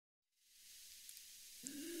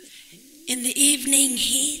In the evening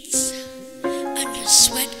heats, under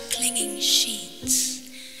sweat-clinging sheets,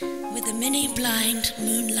 with a mini-blind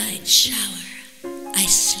moonlight shower, I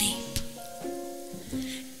sleep.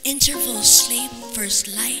 Interval sleep, first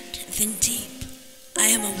light, then deep. I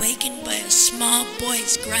am awakened by a small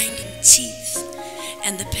boy's grinding teeth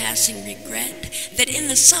and the passing regret that in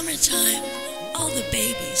the summertime all the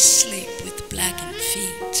babies sleep with blackened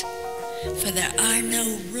feet. For there are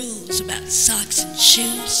no rules about socks and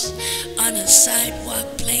shoes. On a sidewalk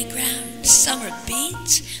playground, summer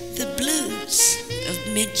beat the blues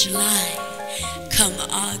of mid-July. Come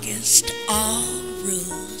August, all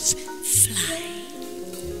rules fly.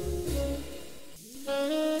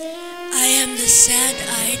 I am the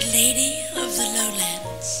sad-eyed lady of the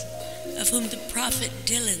lowlands, of whom the prophet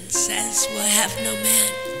Dylan says will have no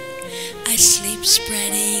man. I sleep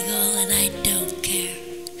spread eagle and I don't care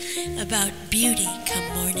about beauty come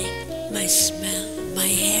morning, my smell, my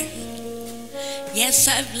hair. Yes,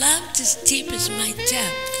 I've loved as deep as my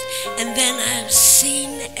depth, and then I've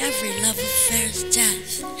seen every love affair's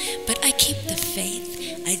death. But I keep the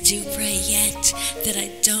faith, I do pray yet, that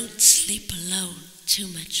I don't sleep alone too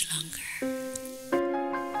much longer.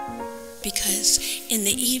 Because in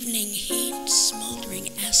the evening heat, smoldering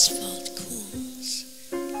asphalt cools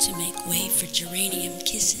to make way for geranium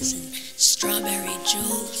kisses and strawberry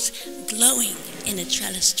jewels glowing in a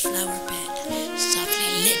trellised flower bed, softly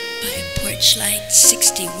lit by a porch light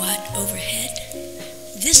 60-watt overhead.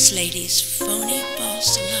 This lady's phony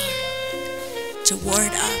false alarm to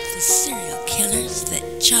ward off the serial killers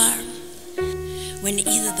that charm when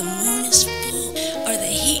either the moon is full or the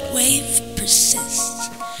heat wave persists.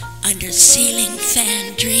 Under ceiling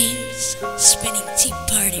fan dreams, spinning tea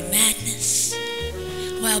party madness,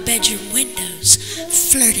 while bedroom windows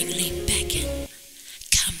flirtingly beckon,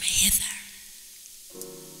 come hither.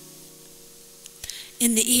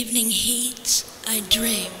 In the evening heat, I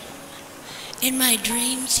dream. In my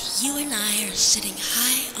dreams, you and I are sitting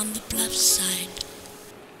high on the bluff side.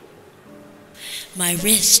 My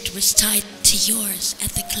wrist was tied to yours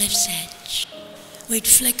at the cliff's edge. We'd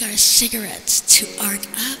flick our cigarettes to arc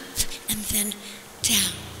up and then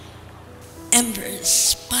down. Embers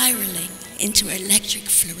spiraling into electric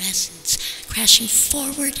fluorescence, crashing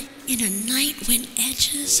forward in a night when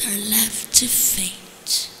edges are left to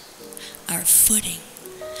fate. Our footing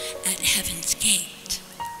at heaven's gate.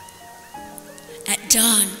 At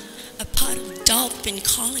dawn, a pot of dolphin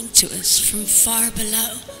calling to us from far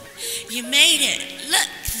below. You made it! Look,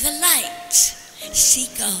 the light!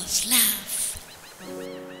 Seagulls laugh.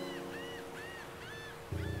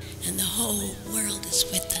 And the whole world is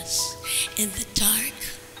with us in the dark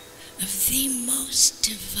of the most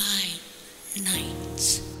divine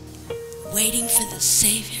night, waiting for the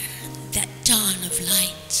Savior, that dawn of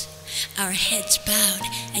light, our heads bowed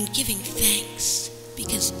and giving thanks,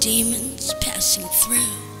 because demons passing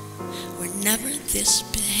through were never this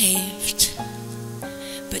behaved.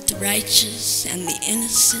 But the righteous and the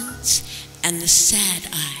innocent and the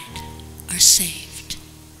sad-eyed are saved.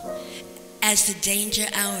 As the danger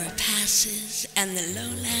hour passes and the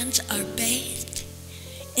lowlands are bathed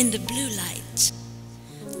in the blue light,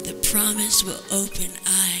 the promise will open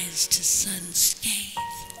eyes to sun scathed.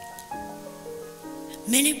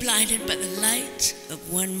 Many blinded by the light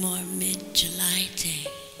of one more mid-July day,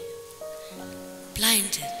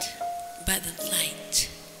 blinded by the light